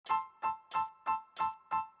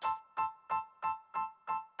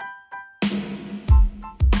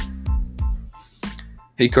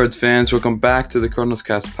Hey Cards fans, welcome back to the Cardinals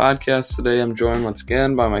Cast podcast. Today I'm joined once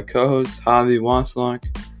again by my co-host Javi Waslock,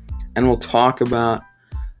 and we'll talk about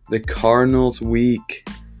the Cardinals week.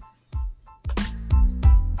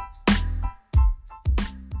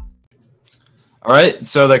 All right,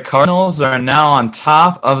 so the Cardinals are now on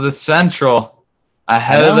top of the Central,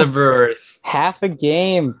 ahead of the Brewers. Half a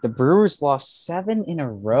game. The Brewers lost 7 in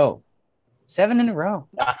a row. 7 in a row.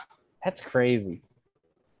 Yeah. That's crazy.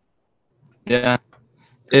 Yeah.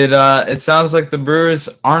 It sounds like the Brewers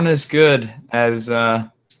aren't as good as the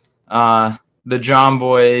John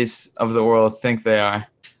Boys of the world think they are.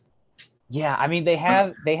 Yeah, I mean they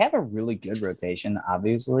have a really good rotation,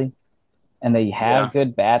 obviously, and they have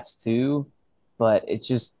good bats too. But it's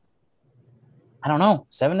just, I don't know.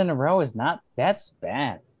 7 in a row is not. That's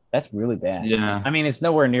bad. That's really bad. Yeah. I mean, it's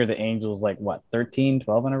nowhere near the Angels, like what, 13,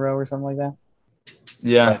 12 in a row or something like that.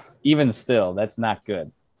 Yeah. But even still, that's not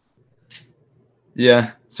good.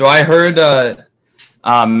 Yeah. So I heard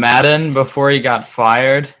Madden, before he got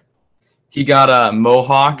fired, he got a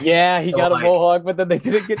mohawk. Yeah, he got a mohawk, but then they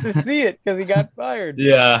didn't get to see it because he got fired.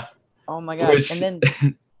 Yeah. Oh my gosh. And then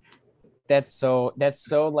that's so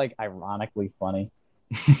like ironically funny.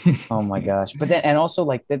 Oh my gosh. But then, and also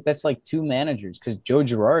like that's like 2 managers, because Joe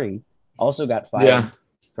Girardi also got fired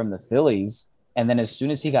from the Phillies. And then as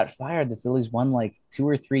soon as he got fired, the Phillies won like 2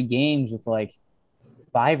 or 3 games with like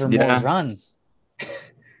 5 or more runs.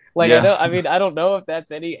 I don't know if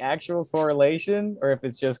that's any actual correlation or if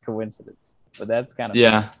it's just coincidence, but that's kind of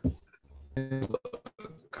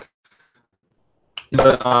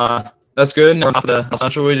But that's good. We're off the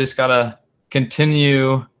Central. We just gotta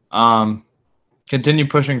continue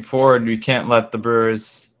pushing forward. We can't let the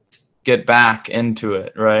Brewers get back into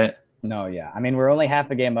it, right? No, yeah. I mean, we're only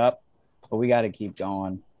half a game up, but we got to keep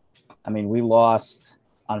going. I mean, we lost.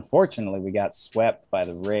 Unfortunately, we got swept by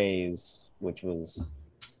the Rays, which was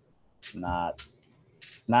not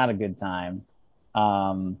a good time.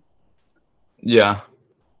 But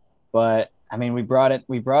I mean, we brought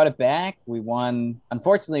it back. We won.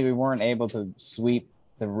 Unfortunately, we weren't able to sweep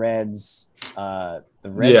the Reds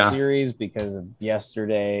series because of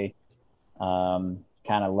yesterday. Kind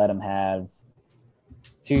of let them have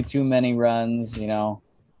too many runs, and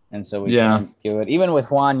so we couldn't do it. Even with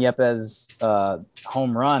Juan Yepes'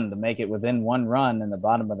 home run to make it within 1 run in the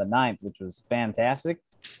bottom of the 9th, which was fantastic,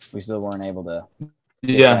 we still weren't able to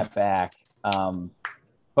get that back.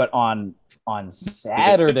 But on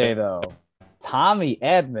Saturday though, Tommy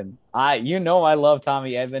Edman, I love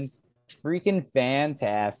Tommy Edman. Freaking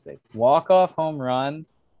fantastic. Walk-off home run.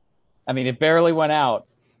 I mean, it barely went out,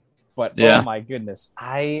 but oh my goodness.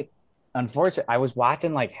 Unfortunately, I was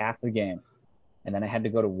watching like half the game, and then I had to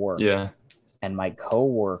go to work. Yeah. And my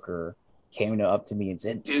coworker came up to me and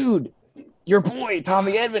said, "Dude, your boy,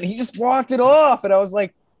 Tommy Edman, he just walked it off." And I was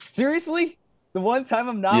like, seriously? The one time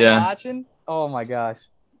I'm not watching? Oh my gosh.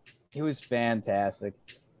 He was fantastic.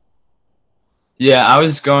 Yeah, I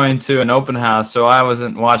was going to an open house, so I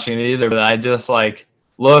wasn't watching it either, but I just like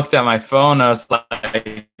looked at my phone. I was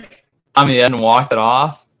like, Tommy Edman walked it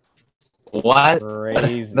off. What?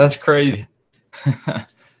 Crazy. That's crazy.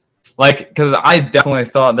 Because I definitely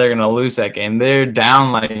thought they're gonna lose that game. They're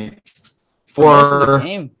down like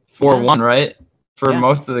 4-1, right? For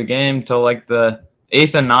most of the game till like the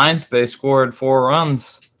 8th and 9th, they scored 4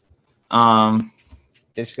 runs.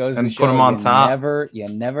 Just goes and to show put them on top. You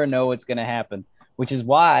never know what's gonna happen. Which is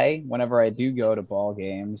why whenever I do go to ball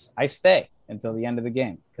games, I stay until the end of the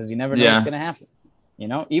game, because you never know what's gonna happen.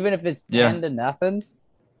 Even if it's 10-0,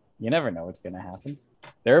 you never know what's gonna happen.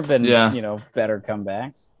 There have been better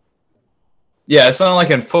comebacks. Yeah, it's not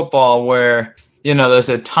like in football where there's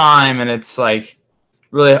a time and it's like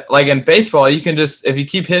really like in baseball. You can just, if you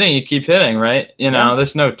keep hitting, you keep hitting, right?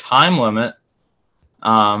 There's no time limit.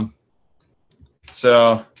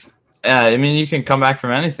 So yeah, I mean, you can come back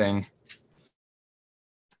from anything.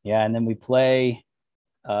 Yeah, and then we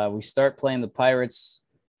start playing the Pirates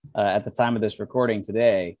at the time of this recording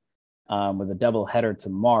today, with a doubleheader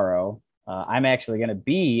tomorrow. I'm actually going to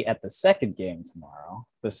be at the second game tomorrow,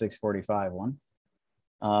 the 6:45 one.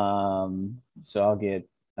 So I'll get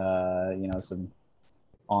some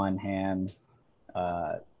on-hand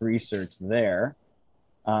research there.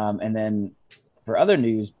 And then for other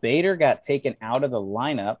news, Bader got taken out of the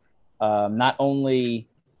lineup.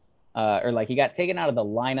 He got taken out of the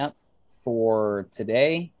lineup for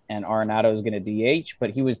today, and Arenado's going to DH,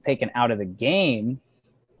 but he was taken out of the game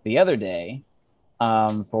the other day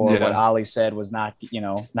for what Ollie said was not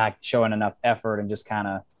showing enough effort and just kind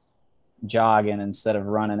of jogging instead of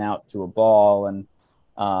running out to a ball. And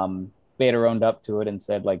Bader owned up to it and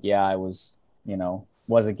said, like, yeah, I was,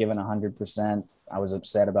 wasn't given 100%. I was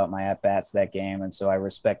upset about my at-bats that game, and so I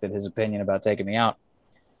respected his opinion about taking me out,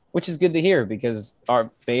 which is good to hear because our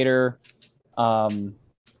Bader,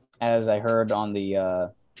 as I heard on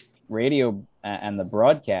the radio and the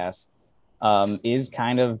broadcast, is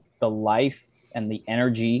kind of the life and the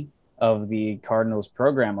energy of the Cardinals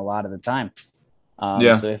program a lot of the time.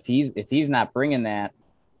 So if he's not bringing that,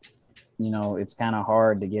 it's kind of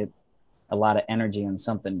hard to get a lot of energy and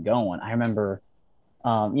something going. I remember,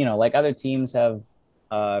 like other teams have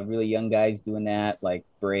really young guys doing that. Like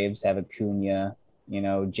Braves have Acuna,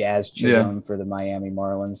 Jazz Chisholm for the Miami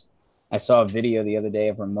Marlins. I saw a video the other day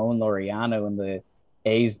of Ramon Laureano in the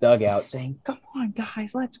A's dugout saying, "Come on,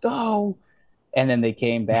 guys, let's go." And then they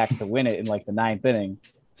came back to win it in like the 9th inning.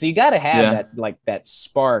 So you got to have that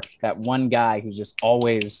spark, that one guy who's just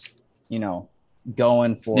always,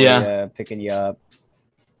 going for you, picking you up.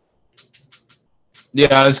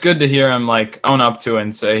 Yeah, it's good to hear him like own up to it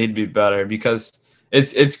and say he'd be better, because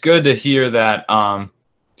it's good to hear that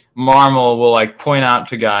Marmol will like point out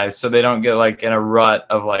to guys so they don't get like in a rut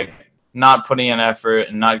of like not putting in effort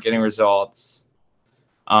and not getting results.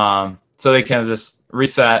 So they can just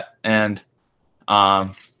reset and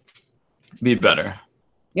be better.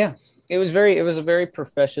 Yeah, it was a very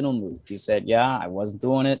professional move. He said, "Yeah, I wasn't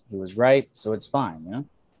doing it. He was right, so it's fine."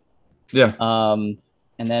 Yeah. And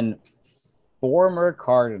then former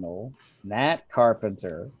Cardinal Matt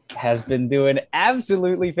Carpenter has been doing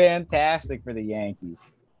absolutely fantastic for the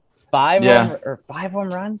Yankees. 5 home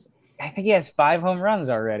runs. I think he has 5 home runs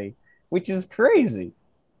already, which is crazy.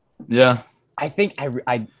 Yeah. I think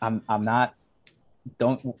I'm not.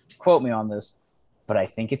 Don't quote me on this, but I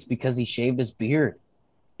think it's because he shaved his beard.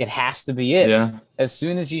 It has to be it. Yeah. As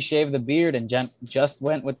soon as he shaved the beard and just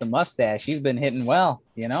went with the mustache, he's been hitting well,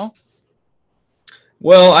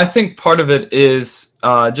 Well, I think part of it is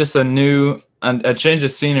just a change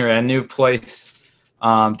of scenery, a new place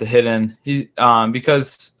to hit in.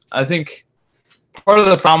 Because I think part of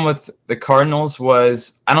the problem with the Cardinals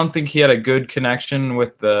was I don't think he had a good connection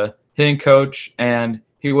with the hitting coach, and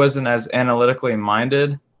he wasn't as analytically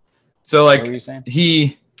minded. So, like, what were you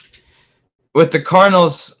saying? With the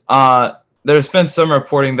Cardinals, there's been some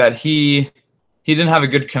reporting that he didn't have a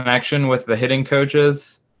good connection with the hitting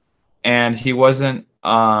coaches, and he wasn't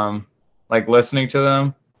like listening to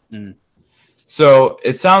them. Mm. So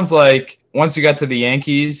it sounds like once he got to the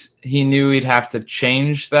Yankees, he knew he'd have to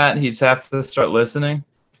change that. He'd have to start listening.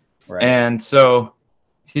 Right. And so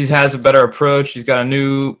he has a better approach. He's got a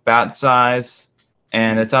new bat size,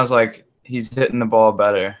 and it sounds like he's hitting the ball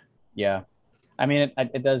better. Yeah. I mean,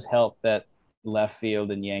 it does help that left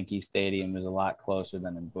field in Yankee Stadium is a lot closer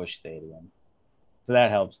than in Busch Stadium. So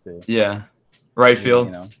that helps too. Yeah. Right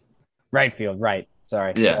field. Right field, right.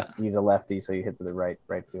 Sorry. Yeah. He's a lefty, so you hit to the right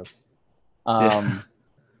field. Yeah.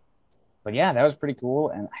 But yeah, that was pretty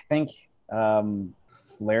cool. And I think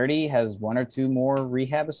Flaherty has 1 or 2 more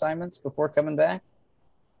rehab assignments before coming back.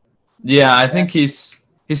 Yeah, I think he's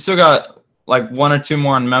still got like 1 or 2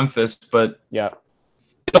 more in Memphis, but yeah,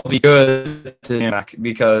 it'll be good to him back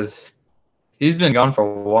because he's been gone for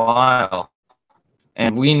a while,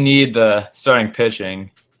 and we need the starting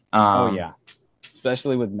pitching. Oh yeah,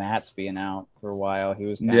 especially with Matz being out for a while. He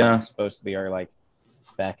was kind of supposed to be our like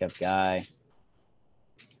backup guy.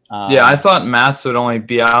 Yeah, I thought Matz would only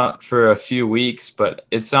be out for a few weeks, but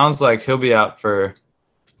it sounds like he'll be out for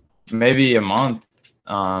maybe a month.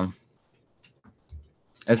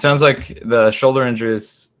 It sounds like the shoulder injury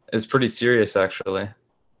is pretty serious, actually.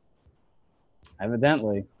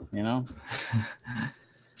 Evidently,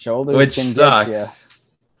 shoulders which can sucks. Get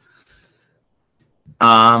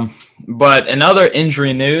you. But in other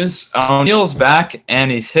injury news, O'Neill's back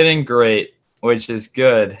and he's hitting great, which is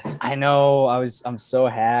good. I know. I'm so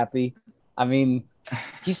happy. I mean,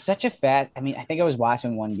 he's such a I think I was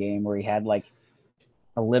watching one game where he had like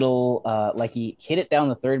a little, like he hit it down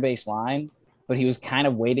the third base line, but he was kind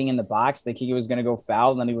of waiting in the box, thinking he was going to go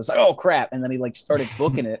foul, and then he was like, "Oh crap!" And then he like started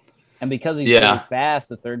booking it, and because he's really fast,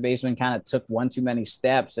 the third baseman kind of took one too many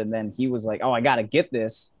steps, and then he was like, "Oh, I got to get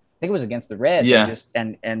this." I think it was against the Reds. Yeah.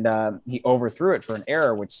 And he overthrew it for an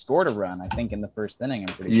error, which scored a run, I think, in the first inning.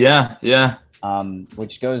 I'm pretty sure. Yeah.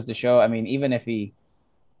 Which goes to show, I mean, even if he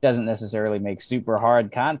doesn't necessarily make super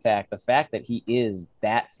hard contact, the fact that he is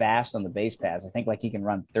that fast on the base pass, I think like he can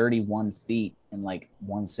run 31 feet in like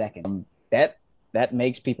 1 second. That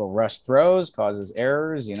makes people rush throws, causes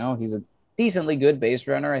errors. He's a decently good base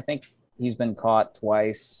runner. I think he's been caught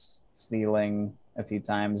twice stealing a few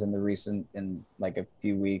times in like a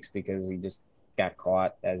few weeks because he just got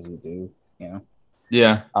caught, as you do,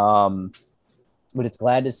 Yeah. But it's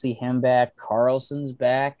glad to see him back. Carlson's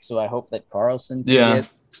back, so I hope that Carlson can get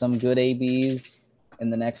some good ABs. in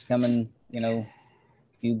the next coming,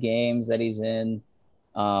 few games that he's in.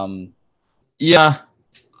 Yeah,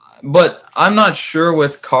 but I'm not sure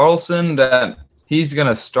with Carlson that he's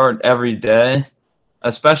gonna start every day,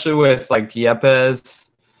 especially with like Yepes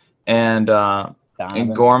and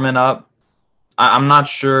Gorman up. I'm not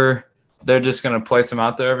sure they're just gonna place him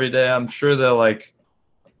out there every day. I'm sure they'll like,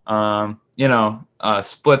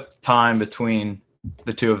 split time between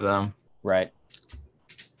the two of them. Right.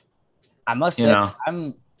 I must say,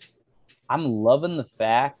 I'm loving the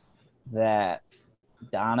fact that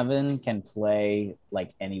Donovan can play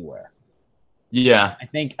like anywhere. Yeah. I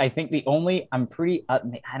think I'm pretty.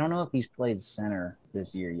 I don't know if he's played center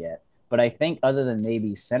this year yet, but I think other than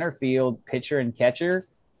maybe center field, pitcher, and catcher,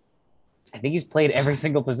 I think he's played every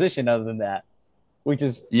single position other than that, which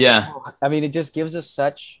is I mean, it just gives us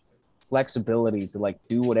such flexibility to like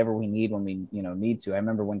do whatever we need when we need to. I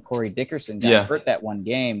remember when Corey Dickerson got hurt that one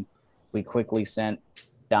game, we quickly sent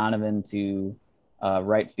Donovan to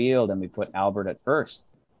right field and we put Albert at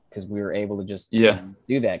first because we were able to just do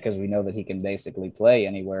that because we know that he can basically play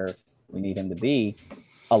anywhere we need him to be,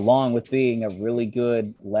 along with being a really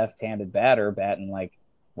good left-handed batter, batting like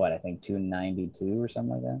I think 292 or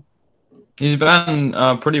something like that. He's batting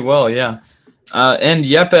pretty well, yeah. And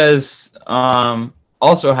Yepes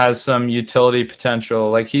also has some utility potential.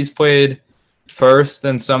 Like he's played first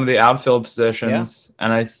in some of the outfield positions,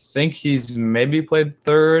 and I think he's maybe played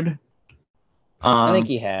third. I think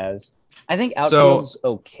he has. I think outfield's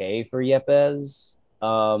okay for Yepes.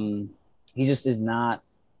 He just is not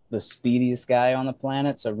the speediest guy on the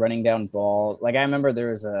planet. So running down ball, like I remember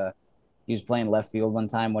he was playing left field one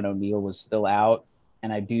time when O'Neill was still out.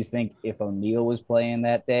 And I do think if O'Neill was playing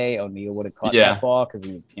that day, O'Neill would have caught that ball because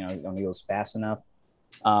O'Neill was fast enough.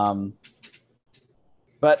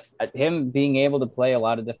 But him being able to play a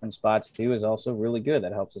lot of different spots too is also really good.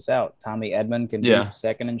 That helps us out. Tommy Edman can do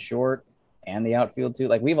second and short and the outfield too.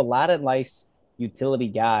 Like we have a lot of nice utility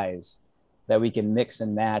guys that we can mix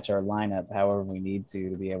and match our lineup however we need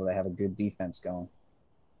to be able to have a good defense going.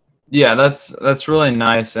 Yeah, that's really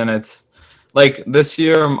nice. And it's like this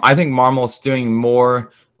year, I think Marmol's doing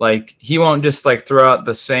more. Like he won't just like throw out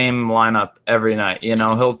the same lineup every night.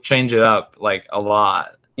 He'll change it up like a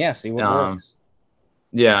lot. Yeah, see what works.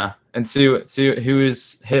 Yeah, and see who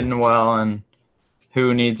is hitting well and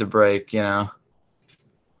who needs a break. I'm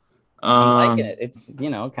liking it. It's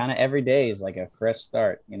kind of every day is like a fresh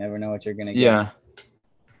start. You never know what you're gonna get. Yeah.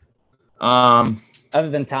 Other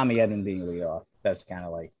than Tommy Edman being leadoff, that's kind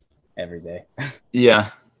of like every day. Yeah.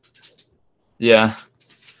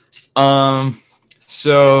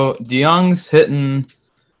 So DeYoung's hitting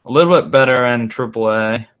a little bit better in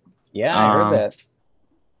AAA. Yeah, I heard that.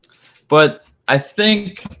 But I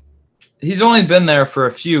think he's only been there for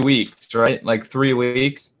a few weeks, right? Like 3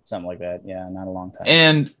 weeks. Something like that. Yeah, not a long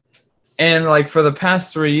time. And like for the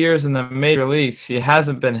past 3 years in the major leagues, he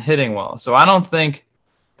hasn't been hitting well. So I don't think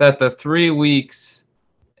that the 3 weeks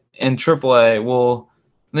in AAA will,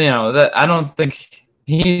 I think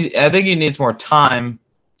he needs more time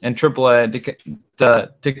in AAA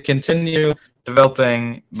to continue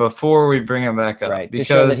developing before we bring him back up. Right, to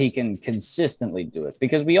show that he can consistently do it.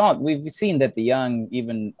 Because we've seen that DeYoung,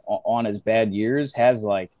 even on his bad years, has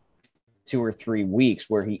like 2 or 3 weeks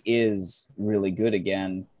where he is really good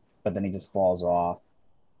again, but then he just falls off.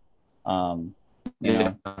 And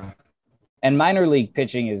minor league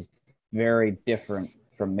pitching is very different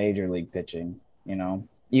from major league pitching.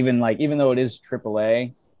 Even though it is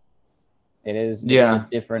AAA, it is a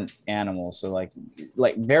different animal. So like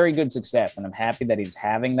very good success, and I'm happy that he's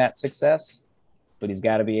having that success, but he's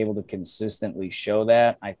got to be able to consistently show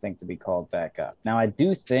that, I think, to be called back up. Now I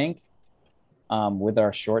do think with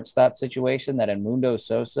our shortstop situation that Edmundo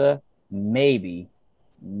Sosa maybe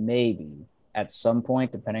at some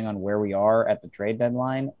point, depending on where we are at the trade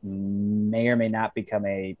deadline, may or may not become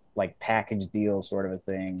a like package deal sort of a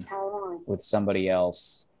thing with somebody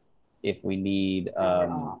else. If we need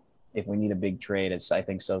a big trade, I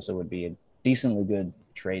think Sosa would be a decently good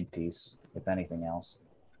trade piece, if anything else.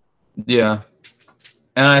 Yeah,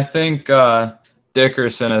 and I think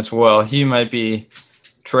Dickerson as well. He might be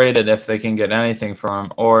traded if they can get anything from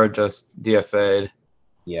him, or just DFA'd.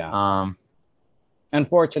 Yeah.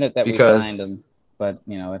 Unfortunate that we signed him, but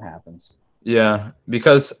it happens. Yeah,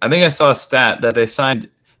 because I think I saw a stat that they signed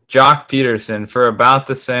Jock Peterson for about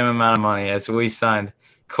the same amount of money as we signed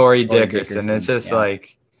Corey Dickerson. It's just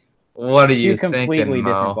like, what are you thinking, Mo? 2 completely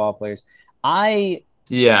different ball players. I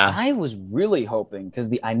was really hoping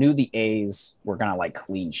because I knew the A's were gonna like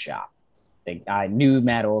clean shop. I knew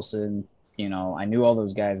Matt Olson. I knew all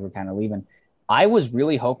those guys were kind of leaving. I was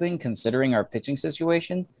really hoping, considering our pitching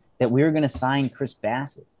situation, that we were going to sign Chris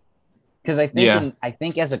Bassett. Because I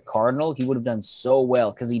think as a Cardinal, he would have done so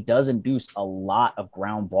well because he does induce a lot of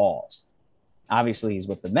ground balls. Obviously, he's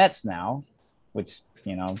with the Mets now, which,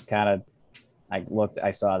 kind of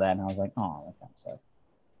I saw that and I was like, oh, that kind of sucks.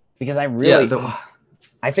 Because I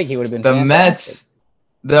think he would have been fantastic.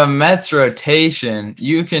 The Mets rotation,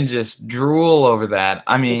 you can just drool over that.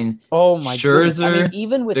 I mean, Scherzer, I mean,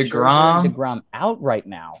 even with Scherzer and DeGrom out right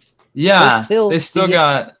now, they're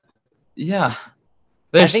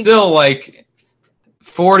still like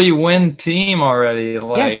 40-win team already.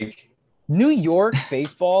 Like New York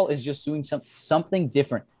baseball is just doing something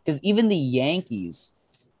different because even the Yankees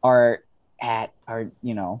are at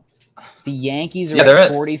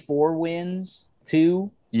 44 wins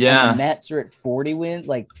too. Yeah. And the Mets are at 40 wins.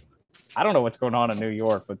 Like, I don't know what's going on in New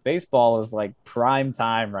York, but baseball is like prime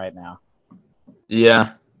time right now.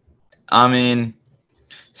 Yeah. I mean,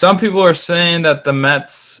 some people are saying that the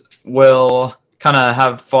Mets will kind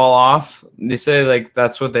of fall off. They say like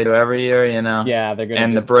that's what they do every year, Yeah, they're gonna.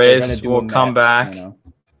 And the Braves will come back.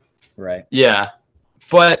 Right. Yeah,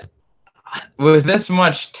 but with this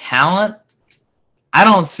much talent, I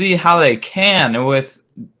don't see how they can. And with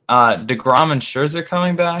DeGrom and Scherzer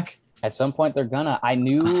coming back, at some point they're gonna. I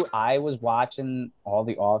knew I was watching all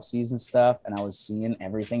the offseason stuff, and I was seeing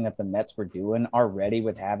everything that the Mets were doing already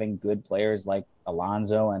with having good players like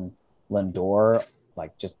Alonso and Lindor,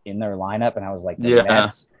 like just in their lineup, and I was like, the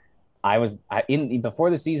Mets. Before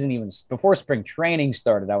the season, even before spring training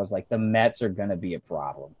started, I was like, the Mets are gonna be a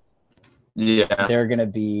problem. Yeah, they're gonna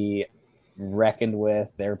be reckoned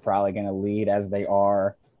with. They're probably gonna lead as they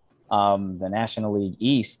are the National League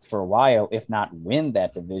East for a while, if not win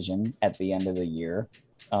that division at the end of the year.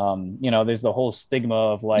 There's the whole stigma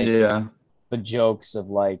of like the jokes of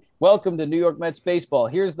like, welcome to New York Mets baseball.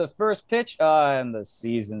 Here's the first pitch, and the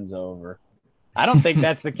season's over. I don't think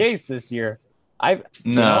that's the case this year. I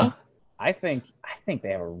think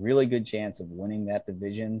they have a really good chance of winning that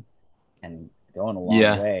division and going a long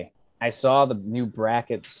way. I saw the new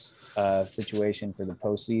brackets situation for the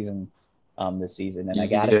postseason this season, and I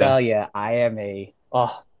gotta tell you, I am a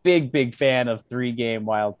big fan of 3-game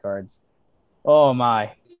wild cards. Oh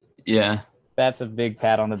my, that's a big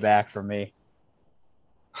pat on the back for me.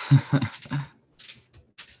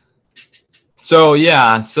 So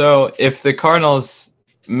if the Cardinals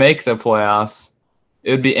make the playoffs, it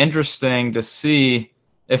would be interesting to see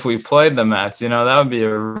if we played the Mets. That would be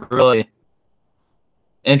a really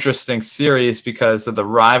interesting series because of the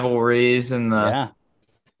rivalries and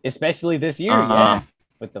especially this year,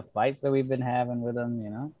 with the fights that we've been having with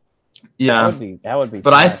them, that would be. But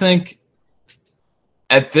fun. I think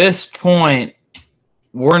at this point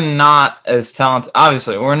we're not as talented.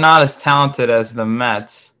 Obviously, we're not as talented as the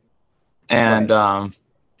Mets, and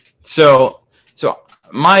so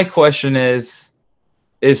my question is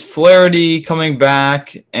Flaherty coming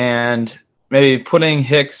back and maybe putting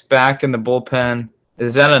Hicks back in the bullpen?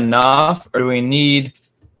 Is that enough, or do we need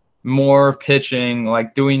more pitching?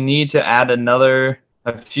 Like, do we need to add a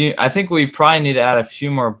few? I think we probably need to add a few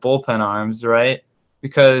more bullpen arms, right?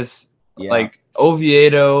 Because like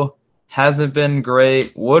Oviedo hasn't been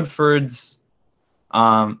great. Woodford's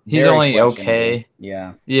he's only okay.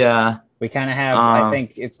 Yeah. We kind of have. I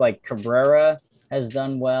think it's like Cabrera has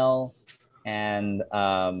done well, and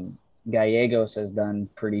Gallegos has done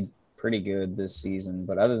pretty good this season,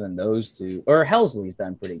 but other than those two, or Helsley's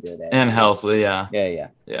done pretty good. Actually. And Helsley, yeah.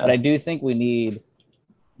 But I do think we need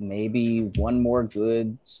maybe one more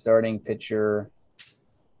good starting pitcher,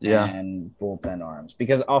 and bullpen arms,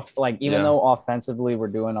 because even though offensively we're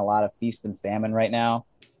doing a lot of feast and famine right now,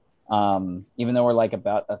 even though we're like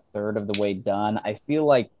about a third of the way done, I feel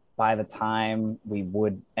like by the time we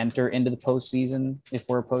would enter into the postseason, if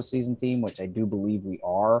we're a postseason team, which I do believe we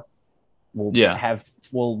are.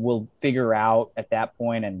 We'll figure out at that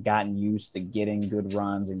point and gotten used to getting good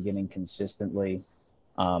runs and getting consistently,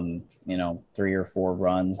 3 or 4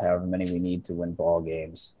 runs, however many we need to win ball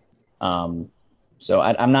games. So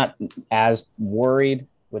I'm not as worried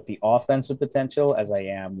with the offensive potential as I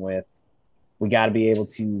am with we got to be able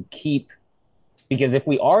to keep, because if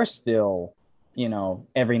we are still,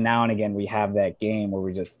 every now and again we have that game where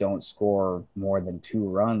we just don't score more than 2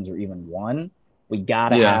 runs or even 1. We got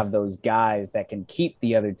to have those guys that can keep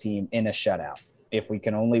the other team in a shutout. If we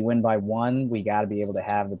can only win by 1, we got to be able to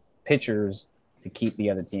have the pitchers to keep the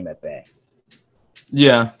other team at bay.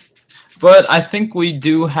 Yeah. But I think we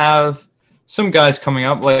do have some guys coming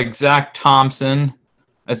up, like Zach Thompson,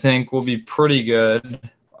 I think will be pretty good.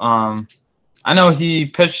 I know he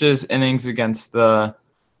pitches innings against the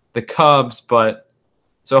Cubs, but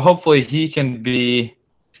so hopefully he can be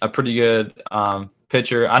a pretty good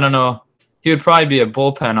pitcher. I don't know. He would probably be a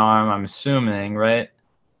bullpen arm, I'm assuming, right?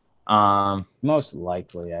 Most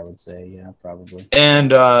likely, I would say, yeah, probably.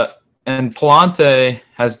 And Palante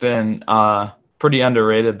has been pretty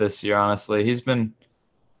underrated this year, honestly. He's been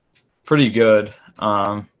pretty good.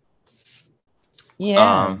 He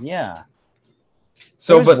has, yeah.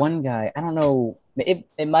 So, there was but one guy, I don't know,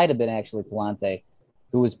 it might have been actually Palante,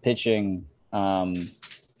 who was pitching, kind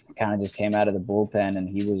of just came out of the bullpen, and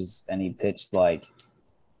he pitched like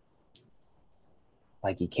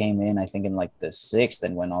he came in, I think, in like the 6th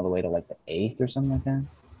and went all the way to like the 8th or something like that.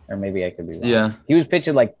 Or maybe I could be wrong. Yeah. He was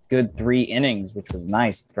pitching like good 3 innings, which was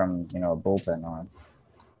nice from, a bullpen arm.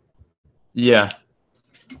 Yeah.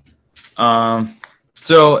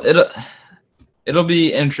 So it'll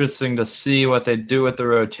be interesting to see what they do with the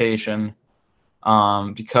rotation.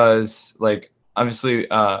 Because like obviously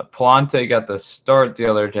Palante got the start the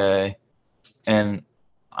other day, and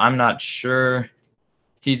I'm not sure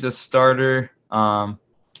he's a starter.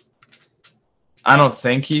 I don't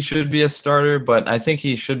think he should be a starter, but I think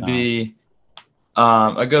he should be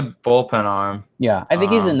a good bullpen arm. Yeah, I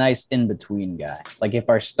think he's a nice in-between guy. Like if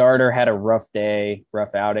our starter had a rough day,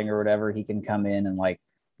 rough outing or whatever, he can come in and like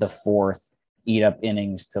the 4th, eat up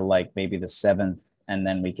innings to like maybe the 7th, and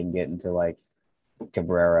then we can get into like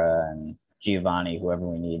Cabrera and Giovanni, whoever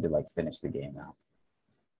we need to like finish the game out.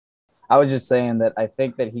 I was just saying that I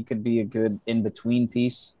think that he could be a good in-between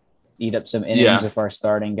piece, eat up some innings if our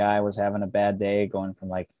starting guy was having a bad day, going from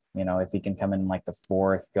like, if he can come in like the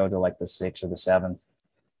 4th, go to like the 6th or the 7th,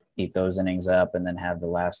 eat those innings up, and then have the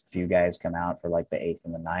last few guys come out for like the 8th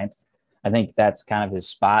and the 9th. I think that's kind of his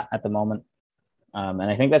spot at the moment. And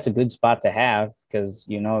I think that's a good spot to have because,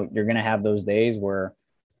 you're going to have those days where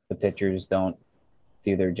the pitchers don't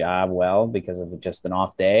do their job well because of just an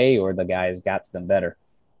off day or the guys got to them better.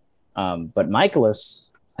 But Michaelis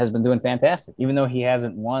has been doing fantastic. Even though he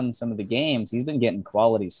hasn't won some of the games, he's been getting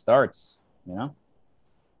quality starts,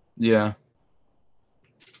 Yeah.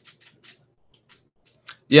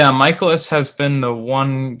 Yeah, Michaelis has been the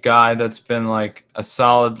one guy that's been like a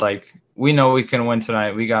solid, like, we know we can win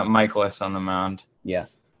tonight. We got Michaelis on the mound. Yeah.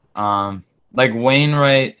 Like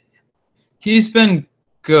Wainwright, he's been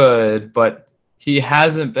good, but he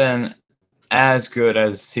hasn't been as good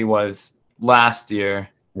as he was last year.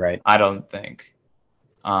 Right. I don't think.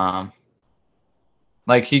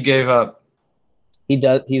 Like he gave up.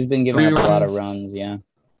 He's been giving up a lot of runs. Yeah.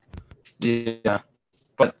 Yeah,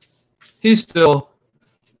 but he's still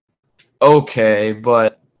okay.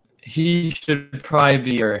 But he should probably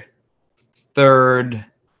be your 3rd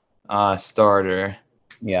starter.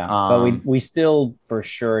 Yeah, but we still for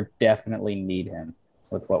sure definitely need him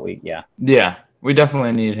with what we. Yeah. Yeah, we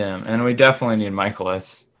definitely need him, and we definitely need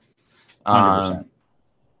Michaelis. 100%.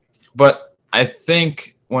 But I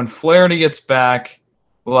think when Flaherty gets back,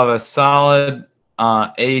 we'll have a solid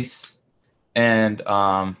ace, and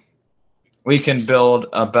we can build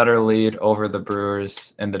a better lead over the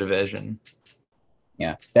Brewers in the division.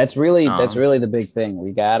 Yeah, that's really the big thing.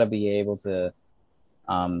 We got to be able to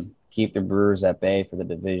keep the Brewers at bay for the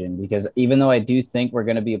division, because even though I do think we're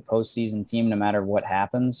going to be a postseason team no matter what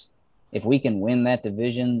happens, if we can win that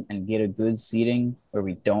division and get a good seeding where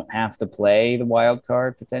we don't have to play the wild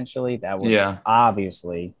card potentially, that would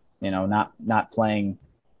obviously, not playing,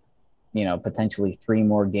 potentially 3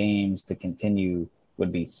 more games to continue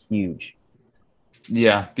would be huge.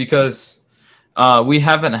 Yeah, because we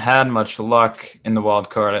haven't had much luck in the wild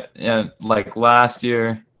card. Like last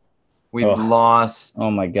year, we lost to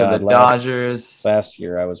the Dodgers. Last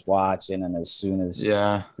year I was watching, and as soon as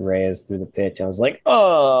Reyes threw the pitch, I was like,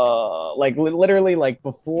 oh, like literally like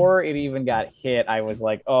before it even got hit, I was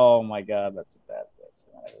like, oh my God, that's a bad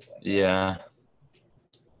pitch. Yeah.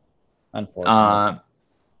 Unfortunately.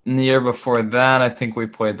 In the year before that, I think we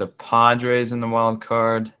played the Padres in the wild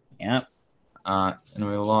card. Yeah. And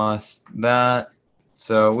we lost that.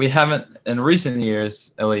 So we haven't, in recent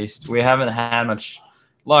years at least, we haven't had much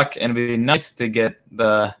luck, and it'd be nice to get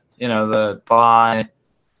the bye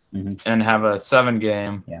and have a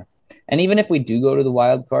 7-game. Yeah. And even if we do go to the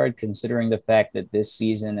wild card, considering the fact that this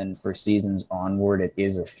season and for seasons onward, it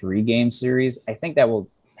is a 3-game series, I think that will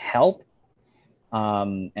help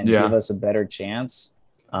and give us a better chance.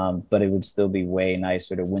 But it would still be way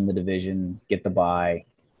nicer to win the division, get the bye,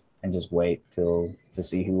 and just wait to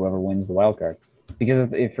see whoever wins the wild card.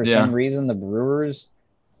 Because if for some reason the Brewers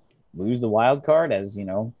lose the wild card, as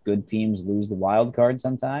good teams lose the wild card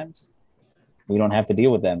sometimes, we don't have to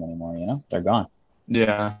deal with them anymore. They're gone.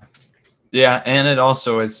 Yeah, and it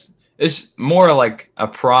also it's more like a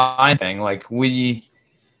pride thing. Like we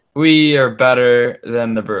we are better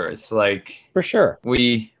than the Brewers. Like For sure.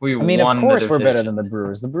 we I mean, won of course the we're better division. than the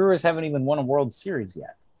Brewers. The Brewers haven't even won a World Series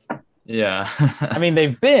yet. Yeah. I mean,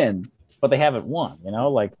 they've been, but they haven't won.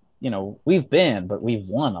 Like we've been, but we've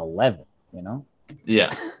won 11.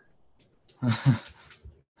 Yeah.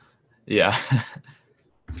 Yeah.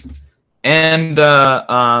 And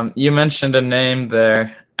you mentioned a name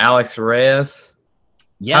there, Alex Reyes.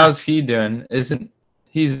 Yeah. How's he doing?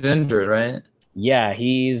 He's injured, right? Yeah,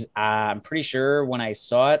 he's. I'm pretty sure when I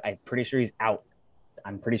saw it, I'm pretty sure he's out.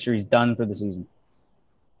 I'm pretty sure he's done for the season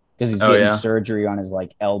because he's getting surgery on his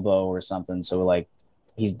like elbow or something. So like,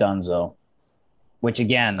 he's donezo. Which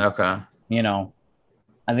again, okay. I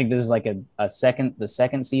think this is like the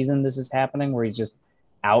second season this is happening where he's just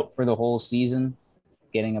out for the whole season,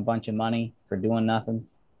 getting a bunch of money for doing nothing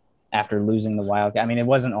after losing the wild. I mean, it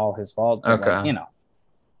wasn't all his fault. But Okay.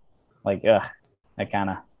 That kind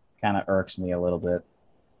of irks me a little bit.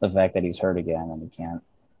 The fact that he's hurt again and he can't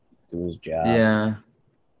do his job. Yeah.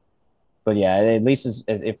 But yeah, at least as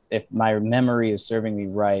if my memory is serving me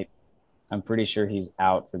right, I'm pretty sure he's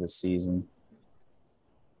out for the season.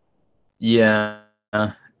 Yeah.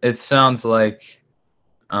 It sounds like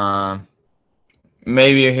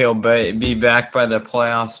maybe he'll be back by the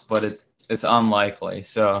playoffs, but it's unlikely.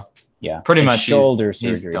 So yeah, pretty much shoulder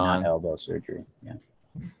surgery, not elbow surgery. Yeah.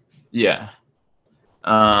 Yeah.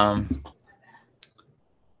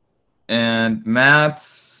 And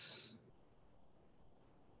Matt's,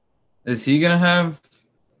 is he gonna have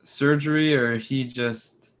surgery or he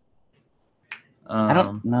just? I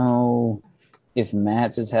don't know if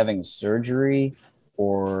Matt's is having surgery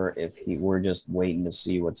or if we're just waiting to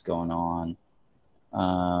see what's going on.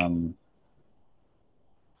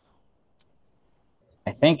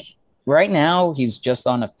 I think right now he's just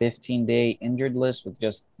on a 15-day injured list with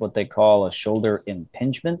just what they call a shoulder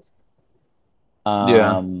impingement.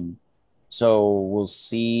 So we'll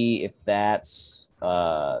see if that's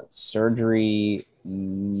surgery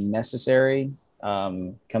necessary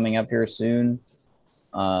coming up here soon,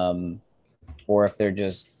 or if they're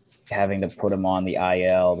just having to put him on the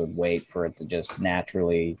IL to wait for it to just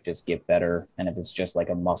naturally just get better, and if it's just like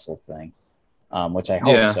a muscle thing, which I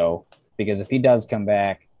hope so, because if he does come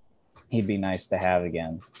back, he'd be nice to have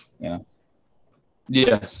again,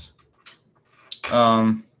 Yes.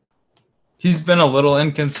 He's been a little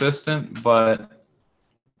inconsistent, but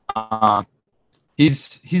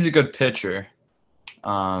he's a good pitcher.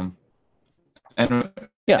 And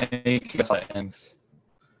he gets innings.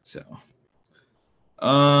 So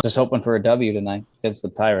just hoping for a W tonight against the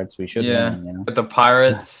Pirates. We should win, With the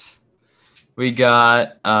Pirates, we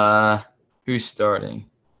got who's starting?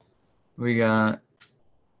 We got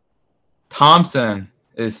Thompson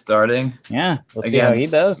is starting. Yeah, we'll see how he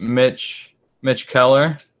does. Mitch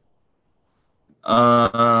Keller.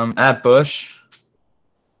 At Bush.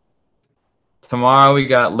 Tomorrow we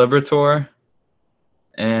got Liberatore,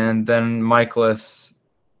 and then Michaelis.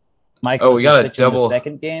 We got a double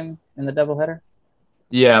second game in the doubleheader.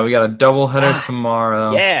 Yeah, we got a doubleheader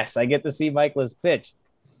tomorrow. Yes, I get to see Michaelis pitch.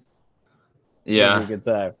 It's gonna be a good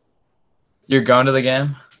time. You're going to the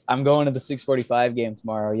game? I'm going to the 6:45 game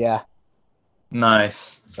tomorrow. Yeah.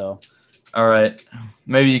 Nice. So. All right.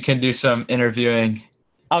 Maybe you can do some interviewing.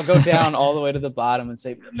 I'll go down all the way to the bottom and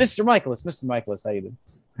say, Mr. Michaelis, how you doing?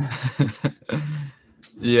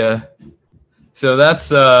 Yeah. So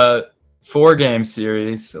that's a 4-game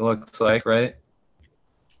series, it looks like, right?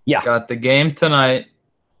 Yeah. Got the game tonight,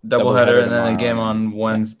 doubleheader, and then a game on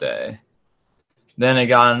Wednesday. Then I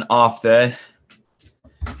got an off day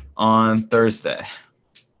on Thursday.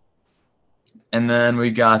 And then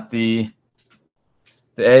we got the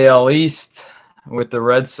AL East with the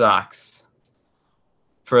Red Sox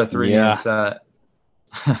for a 3-game set.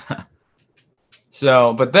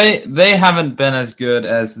 So, but they haven't been as good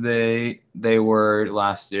as they were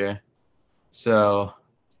last year. So,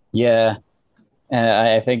 yeah,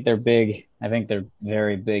 I think their very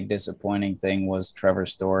big disappointing thing was Trevor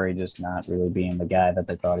Story just not really being the guy that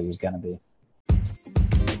they thought he was going to be.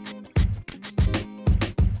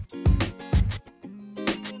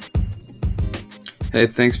 Hey,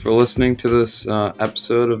 thanks for listening to this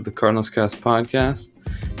episode of the Cardinals Cast podcast.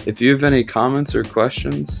 If you have any comments or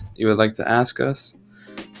questions you would like to ask us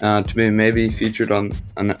to be maybe featured on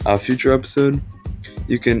a future episode,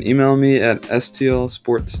 you can email me at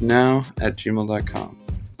stlsportsnow@gmail.com.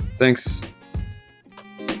 Thanks.